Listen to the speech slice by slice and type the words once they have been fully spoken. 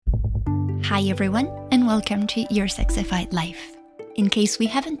Hi everyone, and welcome to Your Sexified Life. In case we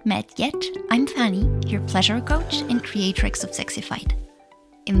haven't met yet, I'm Fanny, your pleasure coach and creatrix of Sexified.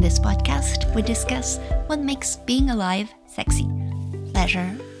 In this podcast, we discuss what makes being alive sexy.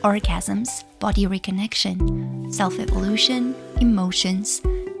 Pleasure, orgasms, body reconnection, self-evolution, emotions,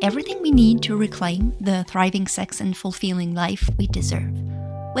 everything we need to reclaim the thriving sex and fulfilling life we deserve.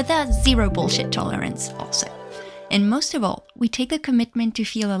 With a zero bullshit tolerance also. And most of all, we take the commitment to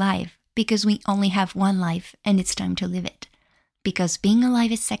feel alive because we only have one life and it's time to live it. Because being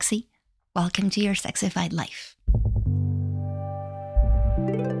alive is sexy, welcome to Your Sexified Life.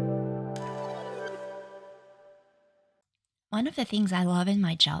 One of the things I love in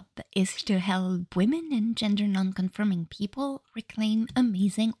my job is to help women and gender non-conforming people reclaim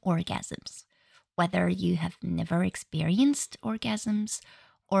amazing orgasms. Whether you have never experienced orgasms,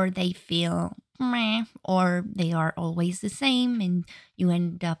 or they feel meh, or they are always the same and you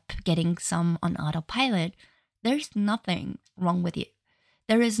end up getting some on autopilot, there's nothing wrong with you.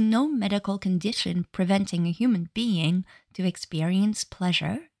 There is no medical condition preventing a human being to experience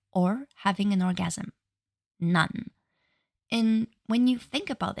pleasure or having an orgasm. None. And when you think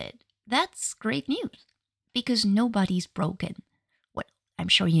about it, that's great news because nobody's broken. Well, I'm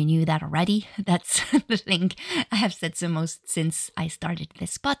sure you knew that already. That's the thing I have said the most since I started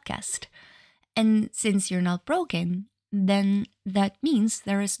this podcast. And since you're not broken, then that means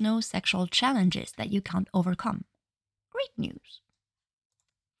there is no sexual challenges that you can't overcome. Great news.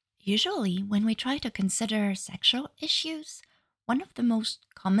 Usually, when we try to consider sexual issues, one of the most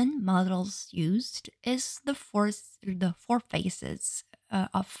common models used is the four phases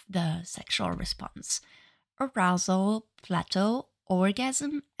of the sexual response: arousal, plateau,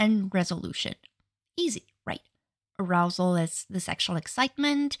 orgasm, and resolution. Easy, right? Arousal is the sexual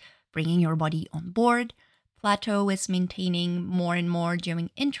excitement, bringing your body on board. Plateau is maintaining more and more during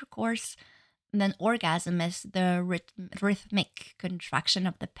intercourse. And then orgasm is the rhythmic contraction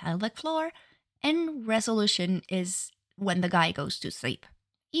of the pelvic floor. And resolution is when the guy goes to sleep.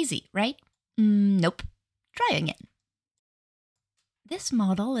 Easy, right? Nope. Try again. This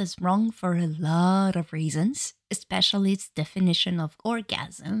model is wrong for a lot of reasons, especially its definition of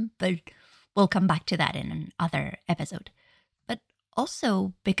orgasm, but we'll come back to that in another episode. But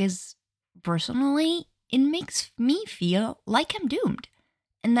also because personally, it makes me feel like I'm doomed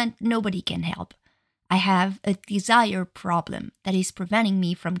and that nobody can help. I have a desire problem that is preventing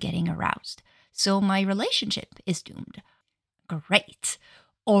me from getting aroused, so my relationship is doomed. Great.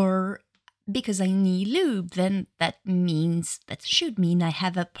 Or because I need lube, then that should mean I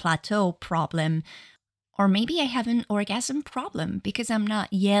have a plateau problem. Or maybe I have an orgasm problem because I'm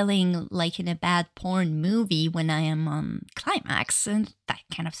not yelling like in a bad porn movie when I am on climax and that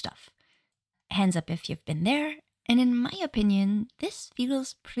kind of stuff. Hands up if you've been there. And in my opinion, this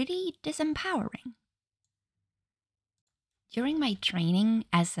feels pretty disempowering. During my training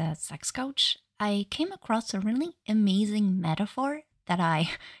as a sex coach, I came across a really amazing metaphor that I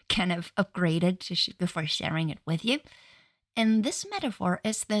kind of upgraded before sharing it with you. And this metaphor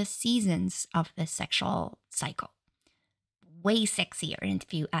is the seasons of the sexual cycle. Way sexier,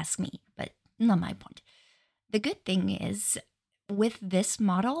 if you ask me, but not my point. The good thing is, with this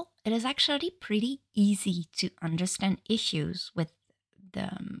model, it is actually pretty easy to understand issues with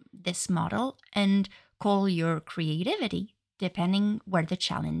this model and call your creativity depending where the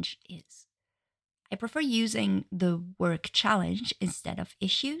challenge is. I prefer using the word challenge instead of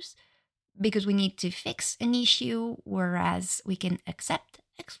issues because we need to fix an issue, whereas we can accept,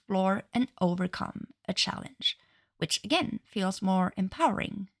 explore, and overcome a challenge, which again feels more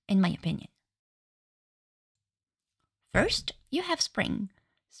empowering, in my opinion. First, you have spring.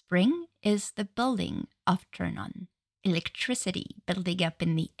 Spring is the building of turn on, electricity building up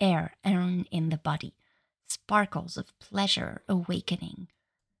in the air and in the body, sparkles of pleasure awakening,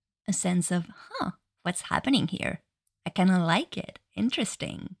 a sense of, what's happening here? I kind of like it,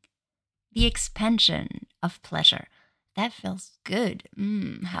 interesting. The expansion of pleasure, that feels good.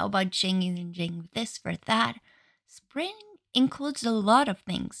 How about changing this for that? Spring includes a lot of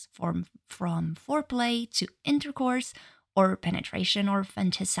things from foreplay to intercourse or penetration or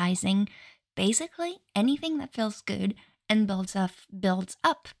fantasizing. Basically, anything that feels good and builds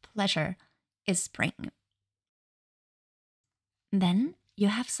up pleasure is spring. Then you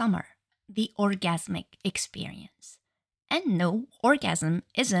have summer, the orgasmic experience. And no, orgasm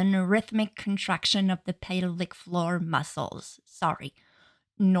isn't a rhythmic contraction of the pelvic floor muscles, sorry.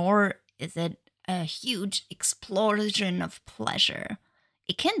 Nor is it a huge explosion of pleasure.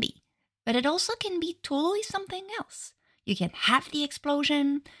 It can be, but it also can be totally something else. You can have the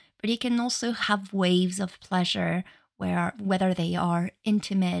explosion, but you can also have waves of pleasure whether they are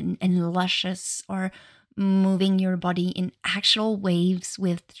intimate and luscious or moving your body in actual waves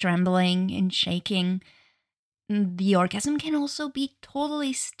with trembling and shaking. The orgasm can also be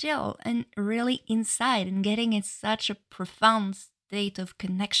totally still and really inside and getting in such a profound state of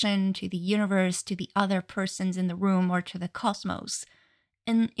connection to the universe, to the other persons in the room, or to the cosmos.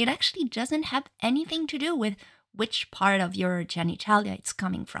 And it actually doesn't have anything to do with which part of your genitalia it's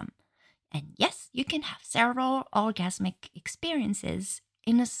coming from. And yes, you can have several orgasmic experiences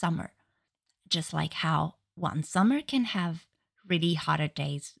in a summer, just like how one summer can have really hotter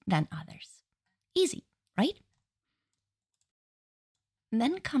days than others. Easy, right?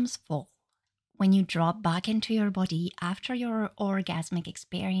 Then comes fall, when you drop back into your body after your orgasmic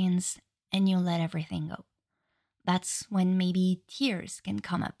experience and you let everything go. That's when maybe tears can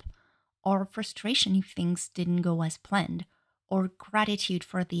come up, or frustration if things didn't go as planned, or gratitude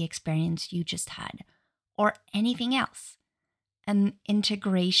for the experience you just had, or anything else. An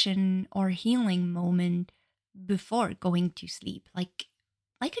integration or healing moment before going to sleep, like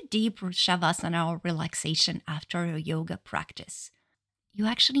a deep shavasana or relaxation after a yoga practice. You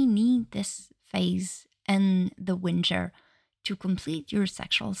actually need this phase and the winter to complete your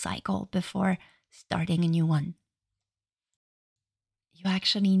sexual cycle before starting a new one. You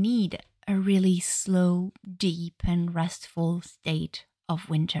actually need a really slow, deep, and restful state of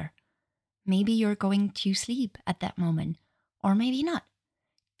winter. Maybe you're going to sleep at that moment, or maybe not.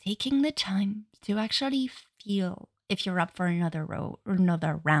 Taking the time to actually feel if you're up for another row or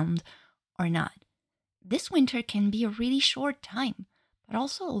another round or not. This winter can be a really short time, but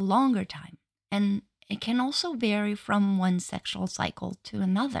also a longer time. And it can also vary from one sexual cycle to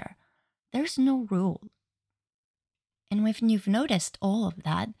another. There's no rule. And when you've noticed all of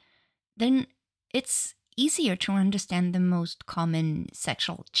that, then it's easier to understand the most common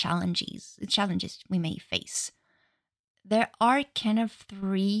sexual challenges we may face. There are kind of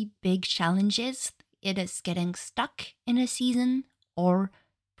three big challenges. It is getting stuck in a season or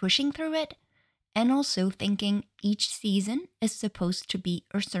pushing through it, and also thinking each season is supposed to be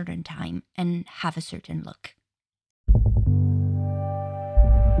a certain time and have a certain look.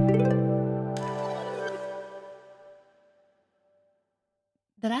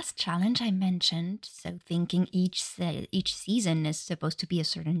 The last challenge I mentioned, so thinking each season is supposed to be a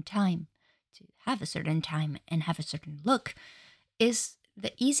certain time, to have a certain time and have a certain look, is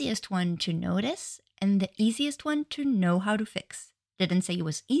the easiest one to notice and the easiest one to know how to fix. Didn't say it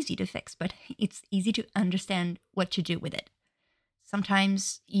was easy to fix, but it's easy to understand what to do with it.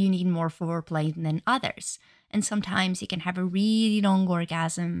 Sometimes you need more foreplay than others, and sometimes you can have a really long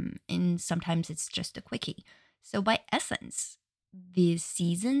orgasm, and sometimes it's just a quickie. So, by essence, these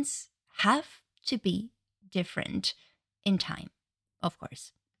seasons have to be different in time, of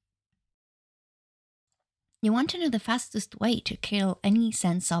course. You want to know the fastest way to kill any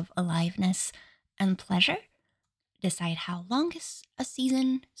sense of aliveness and pleasure? Decide how long is a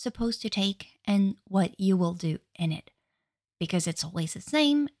season supposed to take and what you will do in it. Because it's always the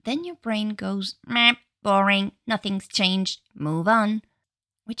same, then your brain goes, meh, boring, nothing's changed, move on,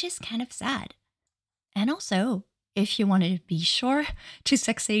 which is kind of sad. And also, if you want to be sure to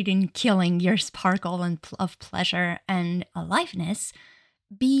succeed in killing your sparkle of pleasure and aliveness,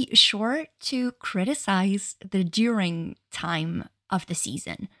 be sure to criticize the during time of the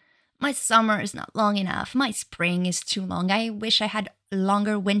season. My summer is not long enough. My spring is too long. I wish I had a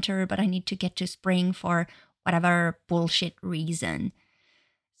longer winter, but I need to get to spring for whatever bullshit reason.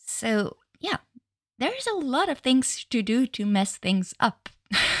 So, yeah, there's a lot of things to do to mess things up.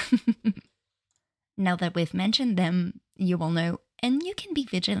 Now that we've mentioned them, you will know, and you can be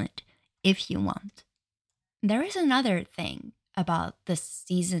vigilant if you want. There is another thing about the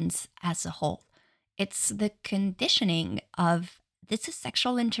seasons as a whole. It's the conditioning of this is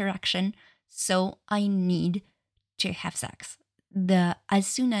sexual interaction, so I need to have sex. The as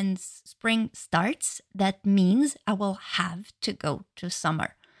soon as spring starts, that means I will have to go to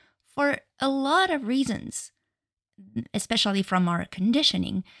summer for a lot of reasons, especially from our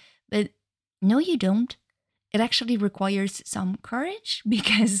conditioning. But no, you don't. It actually requires some courage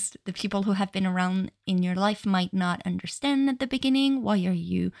because the people who have been around in your life might not understand at the beginning why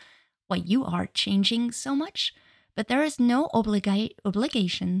you are changing so much. But there is no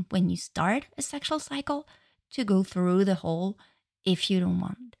obligation when you start a sexual cycle to go through the whole if you don't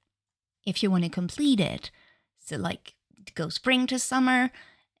want. If you want to complete it, so like go spring to summer,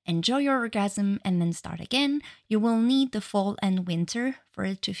 enjoy your orgasm, and then start again, you will need the fall and winter for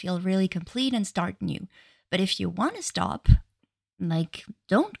it to feel really complete and start new. But if you want to stop, like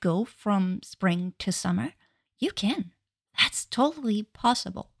don't go from spring to summer, you can. That's totally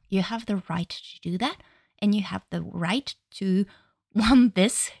possible. You have the right to do that, and you have the right to want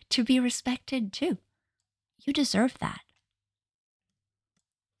this to be respected too. You deserve that.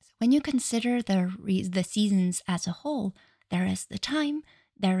 So when you consider the seasons as a whole, there is the time,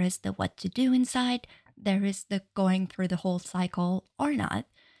 there is the what to do inside, there is the going through the whole cycle or not.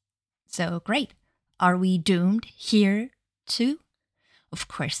 So great. Are we doomed here too? Of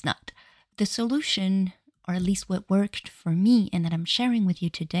course not. The solution, or at least what worked for me and that I'm sharing with you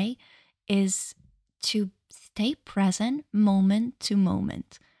today, is to stay present moment to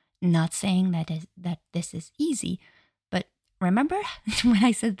moment. Not saying that this is easy, but remember when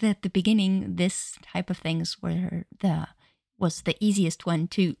I said that at the beginning, this type of things was the easiest one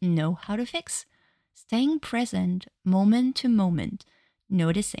to know how to fix? Staying present moment to moment,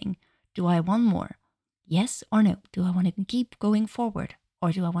 noticing, do I want more? Yes or no? Do I want to keep going forward?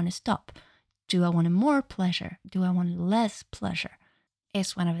 Or do I want to stop? Do I want more pleasure? Do I want less pleasure?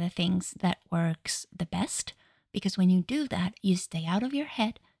 Is one of the things that works the best, because when you do that, you stay out of your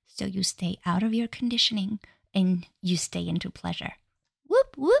head, so you stay out of your conditioning and you stay into pleasure.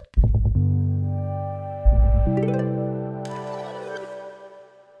 Whoop, whoop.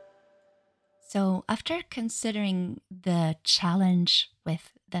 So, after considering the challenge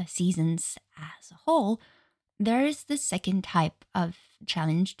with the seasons as a whole, there is the second type of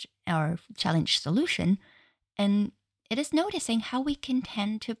challenge solution, and it is noticing how we can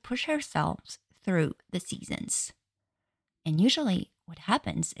tend to push ourselves through the seasons. And usually, what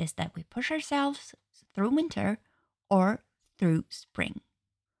happens is that we push ourselves through winter or through spring.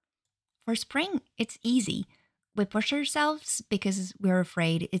 For spring, it's easy. We push ourselves because we're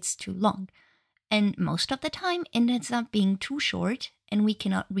afraid it's too long. And most of the time, it ends up being too short and we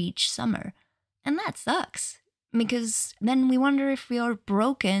cannot reach summer. And that sucks because then we wonder if we are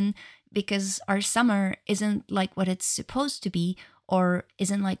broken because our summer isn't like what it's supposed to be or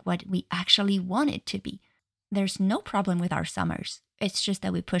isn't like what we actually want it to be. There's no problem with our summers. It's just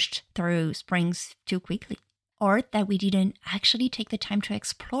that we pushed through springs too quickly. Or that we didn't actually take the time to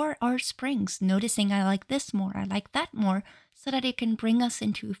explore our springs, noticing I like this more, I like that more, so that it can bring us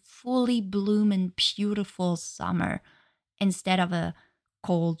into fully bloom and beautiful summer instead of a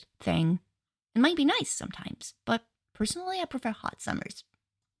cold thing. It might be nice sometimes, but personally I prefer hot summers.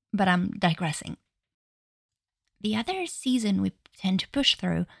 But I'm digressing. The other season we tend to push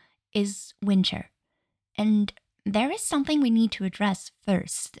through is winter. And there is something we need to address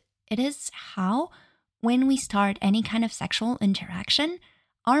first. It is how, when we start any kind of sexual interaction,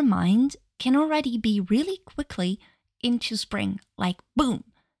 our mind can already be really quickly into spring. Like, boom,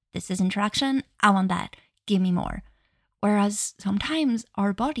 this is interaction. I want that. Give me more. Whereas sometimes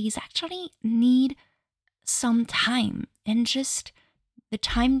our bodies actually need some time and just the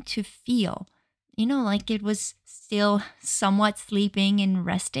time to feel, like it was still somewhat sleeping and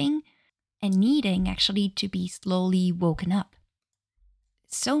resting and needing actually to be slowly woken up.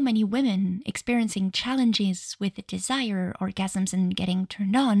 So many women experiencing challenges with desire, orgasms, and getting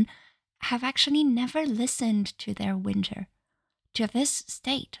turned on have actually never listened to their winter, to this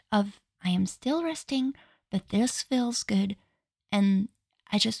state of, I am still resting, but this feels good, and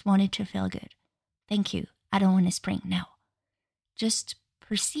I just want it to feel good. Thank you. I don't want to spring now. Just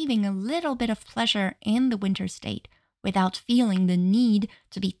perceiving a little bit of pleasure in the winter state without feeling the need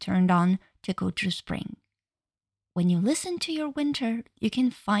to be turned on to go to spring. When you listen to your winter, you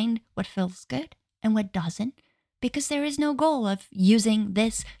can find what feels good and what doesn't, because there is no goal of using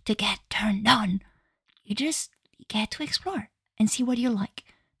this to get turned on. You just get to explore and see what you like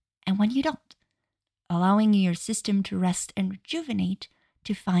and what you don't, allowing your system to rest and rejuvenate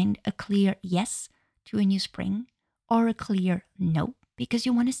to find a clear yes to a new spring or a clear no because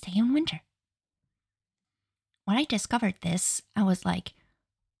you want to stay in winter. When I discovered this, I was like,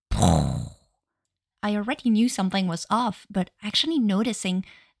 I already knew something was off, but actually noticing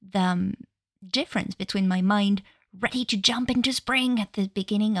the difference between my mind ready to jump into spring at the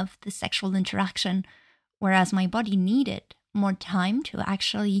beginning of the sexual interaction, whereas my body needed more time to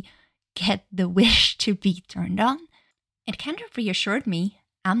actually get the wish to be turned on, it kind of reassured me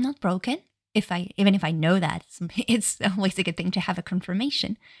I'm not broken. Even if I know that, it's always a good thing to have a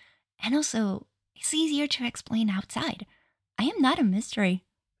confirmation. And also, it's easier to explain outside. I am not a mystery.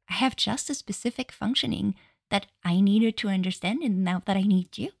 I have just a specific functioning that I needed to understand, and now that I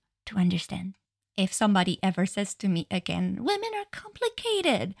need you to understand. If somebody ever says to me again, women are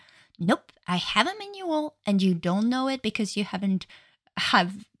complicated. Nope, I have a manual and you don't know it because you haven't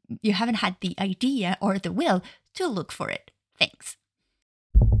had the idea or the will to look for it. Thanks.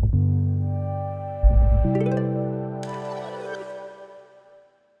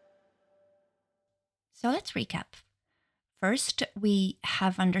 So let's recap. First, we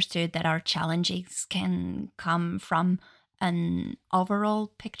have understood that our challenges can come from an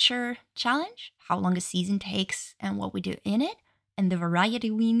overall picture challenge, how long a season takes and what we do in it, and the variety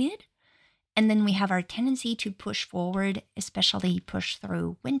we need. And then we have our tendency to push forward, especially push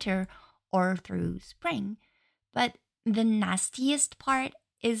through winter or through spring. But the nastiest part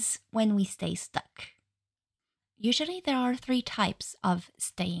is when we stay stuck. Usually, there are three types of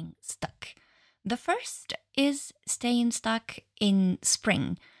staying stuck. The first is staying stuck in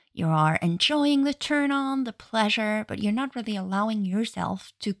spring. You are enjoying the turn on, the pleasure, but you're not really allowing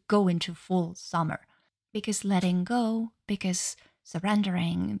yourself to go into full summer. Because letting go, because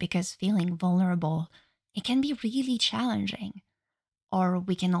surrendering, because feeling vulnerable, it can be really challenging. Or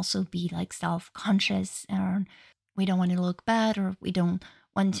we can also be like self conscious, or we don't want to look bad, or we don't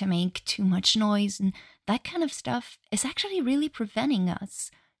want to make too much noise. And that kind of stuff is actually really preventing us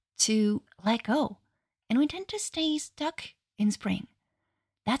to let go. And we tend to stay stuck in spring.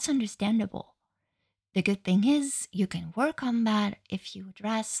 That's understandable. The good thing is you can work on that if you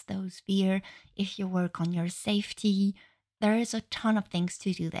address those fear, if you work on your safety. There is a ton of things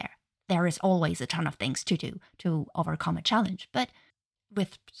to do there. There is always a ton of things to do to overcome a challenge, but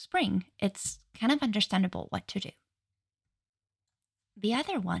with spring, it's kind of understandable what to do. The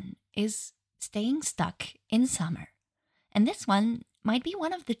other one is staying stuck in summer. And this one might be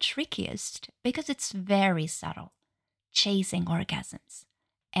one of the trickiest because it's very subtle. Chasing orgasms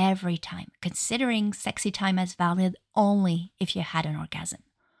every time, considering sexy time as valid only if you had an orgasm,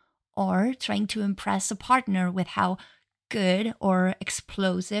 or trying to impress a partner with how good or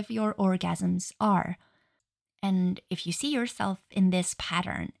explosive your orgasms are. And if you see yourself in this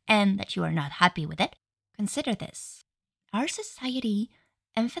pattern and that you are not happy with it, consider this. Our society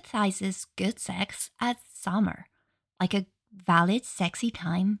emphasizes good sex as summer. Like a valid sexy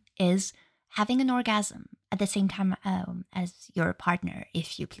time is having an orgasm at the same time as your partner,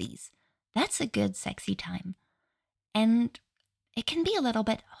 if you please. That's a good sexy time. And it can be a little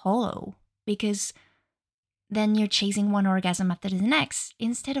bit hollow because then you're chasing one orgasm after the next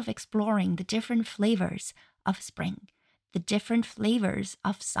instead of exploring the different flavors of spring, the different flavors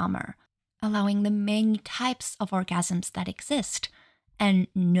of summer, allowing the many types of orgasms that exist. And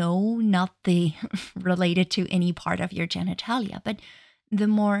no, not the related to any part of your genitalia, but the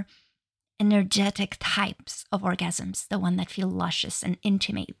more energetic types of orgasms, the one that feel luscious and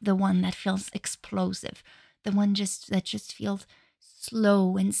intimate, the one that feels explosive, the one that just feels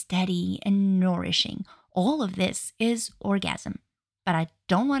slow and steady and nourishing. All of this is orgasm. But I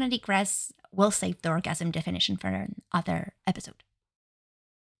don't want to digress. We'll save the orgasm definition for another episode.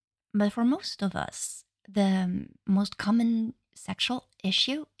 But for most of us, the most common sexual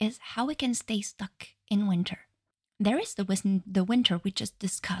issue is how we can stay stuck in winter. There is the winter we just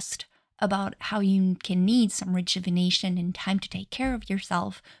discussed about how you can need some rejuvenation and time to take care of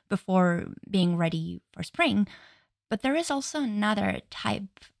yourself before being ready for spring. But there is also another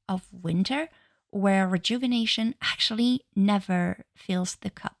type of winter where rejuvenation actually never fills the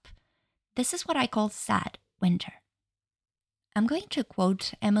cup. This is what I call sad winter. I'm going to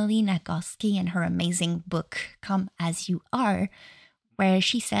quote Emily Nagoski in her amazing book, Come As You Are, where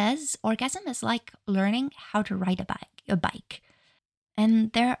she says, orgasm is like learning how to ride a bike.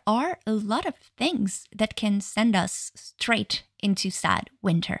 And there are a lot of things that can send us straight into sad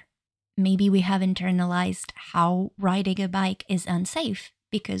winter. Maybe we have internalized how riding a bike is unsafe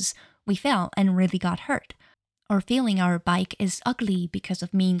because we fell and really got hurt, or feeling our bike is ugly because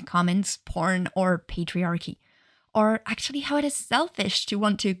of mean comments, porn, or patriarchy, or actually how it is selfish to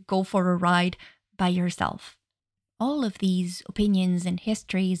want to go for a ride by yourself. All of these opinions and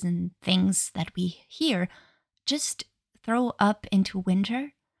histories and things that we hear just throw up into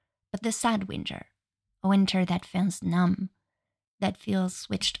winter, but the sad winter, a winter that feels numb, that feels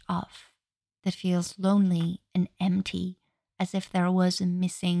switched off, that feels lonely and empty, as if there was a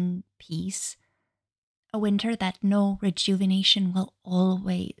missing piece. A winter that no rejuvenation will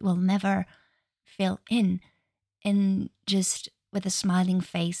never fill in, and just with a smiling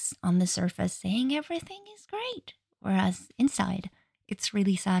face on the surface saying everything is great, whereas inside it's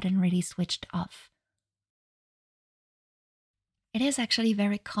really sad and really switched off. It is actually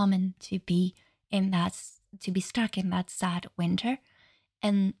very common to be stuck in that sad winter.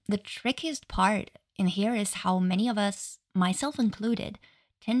 And the trickiest part in here is how many of us, myself included,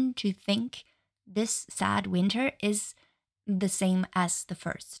 tend to think this sad winter is the same as the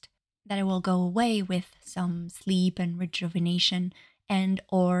first, that it will go away with some sleep and rejuvenation and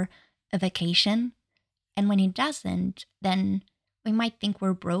or a vacation. And when it doesn't, then we might think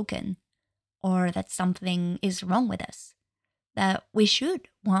we're broken or that something is wrong with us, that we should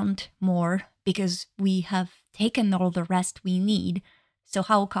want more because we have taken all the rest we need. So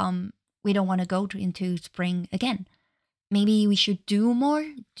how come we don't want to go into spring again? Maybe we should do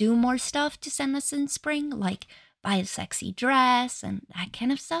more stuff to send us in spring, like buy a sexy dress and that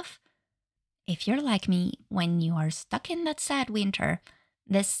kind of stuff. If you're like me, when you are stuck in that sad winter,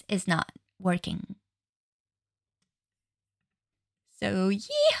 this is not working. So,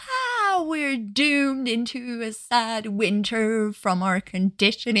 yeehaw, we're doomed into a sad winter from our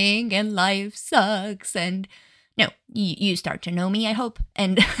conditioning, and life sucks. And no, you start to know me, I hope.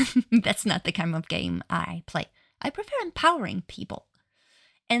 And that's not the kind of game I play. I prefer empowering people.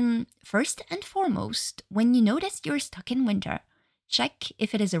 And first and foremost, when you notice you're stuck in winter, check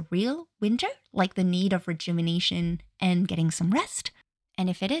if it is a real winter, like the need of rejuvenation and getting some rest. And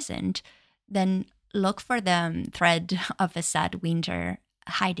if it isn't, then look for the thread of a sad winter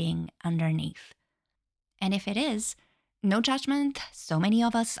hiding underneath. And if it is, no judgment, so many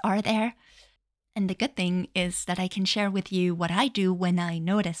of us are there. And the good thing is that I can share with you what I do when I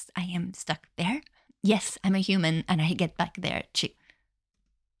notice I am stuck there. Yes, I'm a human and I get back there too.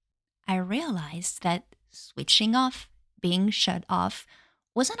 I realized that switching off, being shut off,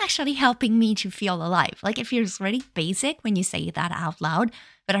 wasn't actually helping me to feel alive. Like it feels really basic when you say that out loud,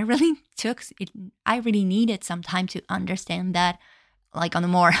 but I really needed some time to understand that, like on a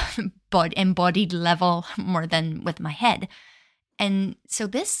more embodied level, more than with my head. And so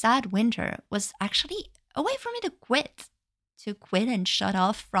this sad winter was actually a way for me to quit and shut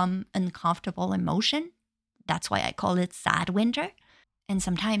off from uncomfortable emotion. That's why I call it sad winter. And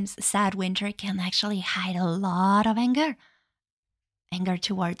sometimes sad winter can actually hide a lot of anger. Anger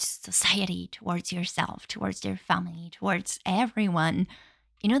towards society, towards yourself, towards your family, towards everyone.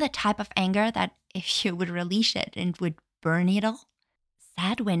 You know, the type of anger that if you would release it, it would burn it all?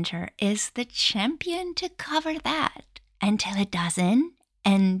 Sad winter is the champion to cover that until it doesn't.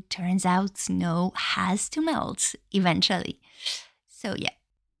 And turns out snow has to melt eventually. So, yeah,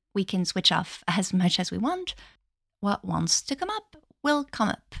 we can switch off as much as we want. What wants to come up will come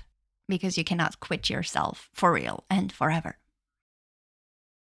up, because you cannot quit yourself for real and forever.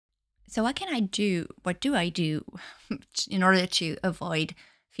 So what can I do? What do I do in order to avoid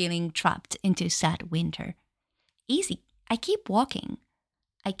feeling trapped into sad winter? Easy. I keep walking.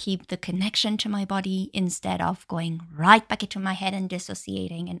 I keep the connection to my body instead of going right back into my head and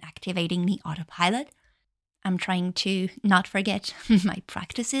dissociating and activating the autopilot. I'm trying to not forget my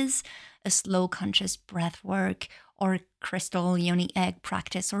practices, a slow conscious breath work, or crystal yoni egg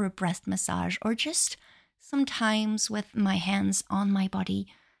practice, or a breast massage, or just sometimes with my hands on my body.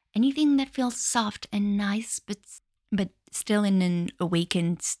 Anything that feels soft and nice, but still in an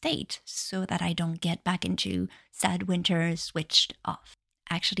awakened state, so that I don't get back into sad winter switched off.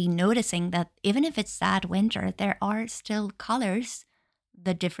 Actually noticing that even if it's sad winter, there are still colors.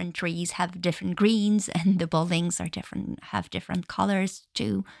 The different trees have different greens, and the buildings have different colors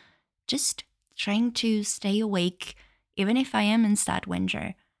too. Just trying to stay awake, even if I am in sad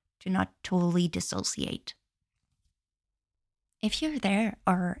winter, to not totally dissociate. If you're there,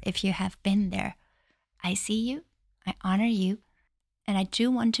 or if you have been there, I see you, I honor you, and I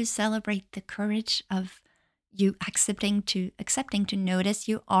do want to celebrate the courage of you accepting to notice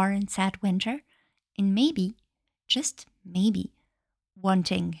you are in sad winter, and maybe, just maybe,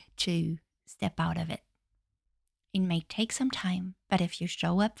 wanting to step out of it. It may take some time, but if you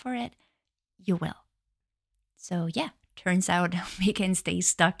show up for it, you will. So yeah, turns out we can stay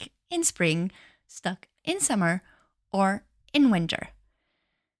stuck in spring, stuck in summer, or in winter.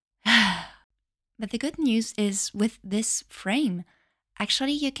 But the good news is, with this frame,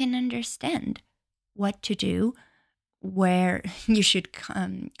 actually you can understand what to do, where you should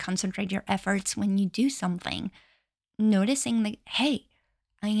concentrate your efforts when you do something. Noticing that, hey,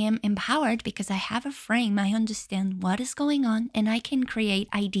 I am empowered because I have a frame, I understand what is going on, and I can create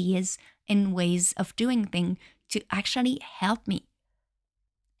ideas and ways of doing things to actually help me.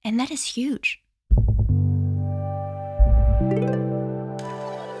 And that is huge.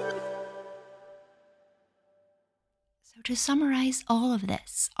 So, to summarize all of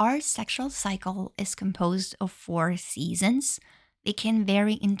this, our sexual cycle is composed of 4 seasons. They can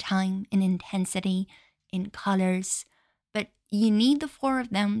vary in time, in intensity, in colors, but you need the 4 of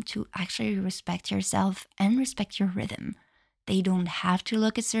them to actually respect yourself and respect your rhythm. They don't have to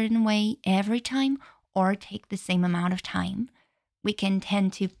look a certain way every time or take the same amount of time. We can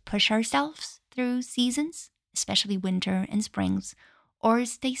tend to push ourselves through seasons, especially winter and springs, or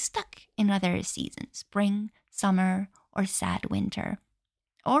stay stuck in other seasons, spring, summer, or sad winter.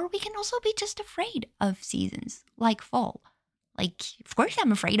 Or we can also be just afraid of seasons, like fall. Like, of course,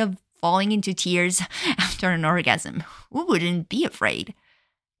 I'm afraid of falling into tears after an orgasm. Who wouldn't be afraid?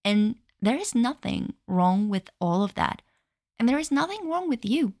 And There is nothing wrong with all of that. And there is nothing wrong with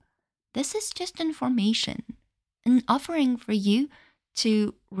you. This is just information, an offering for you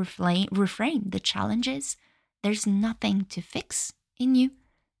to reframe the challenges. There's nothing to fix in you.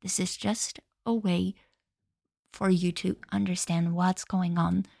 This is just a way for you to understand what's going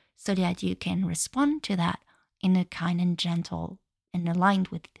on so that you can respond to that in a kind and gentle and aligned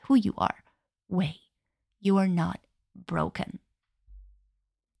with who you are way. You are not broken.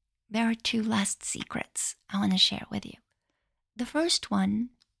 There are two last secrets I want to share with you. The first one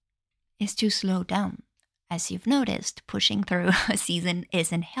is to slow down. As you've noticed, pushing through a season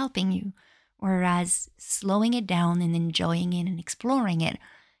isn't helping you, whereas slowing it down and enjoying it and exploring it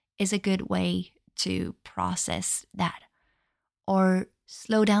is a good way to process that. Or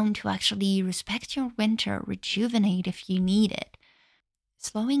slow down to actually respect your winter, rejuvenate if you need it.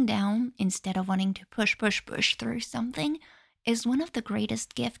 Slowing down instead of wanting to push through something is one of the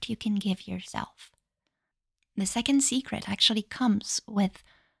greatest gifts you can give yourself. The second secret actually comes with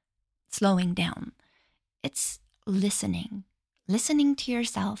slowing down. It's listening to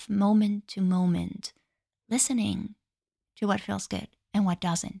yourself moment to moment, listening to what feels good and what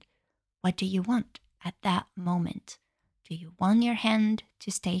doesn't. What do you want at that moment? Do you want your hand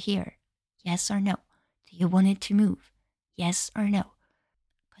to stay here? Yes or no? Do you want it to move? Yes or no?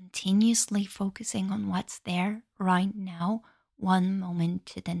 Continuously focusing on what's there right now, one moment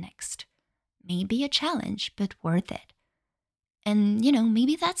to the next. Maybe a challenge, but worth it. And,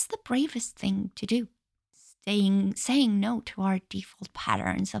 maybe that's the bravest thing to do. Saying no to our default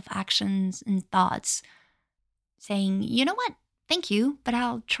patterns of actions and thoughts. Saying, you know what? Thank you, but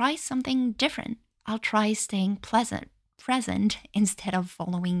I'll try something different. I'll try staying present instead of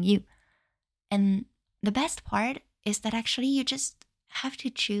following you. And the best part is that actually you just have to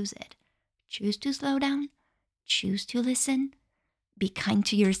choose it. Choose to slow down. Choose to listen. Be kind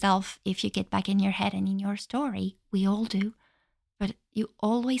to yourself if you get back in your head and in your story. We all do. But you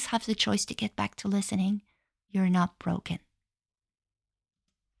always have the choice to get back to listening. You're not broken.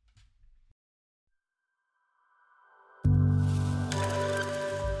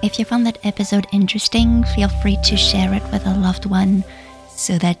 If you found that episode interesting, feel free to share it with a loved one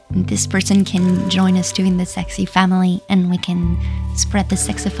so that this person can join us too in the sexy family and we can spread the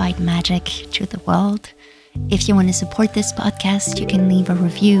sexified magic to the world. If you want to support this podcast, you can leave a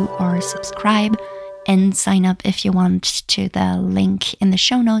review or subscribe and sign up if you want to the link in the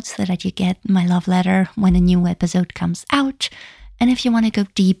show notes so that you get my love letter when a new episode comes out. And if you want to go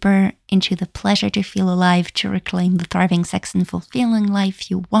deeper into the pleasure to feel alive to reclaim the thriving, sex and fulfilling life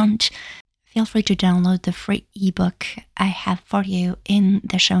you want, feel free to download the free ebook I have for you in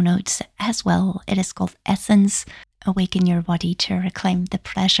the show notes as well. It is called Essence, Awaken Your Body to Reclaim the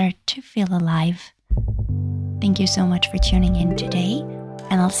Pleasure to Feel Alive. Thank you so much for tuning in today,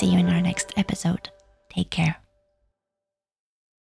 and I'll see you in our next episode. Take care.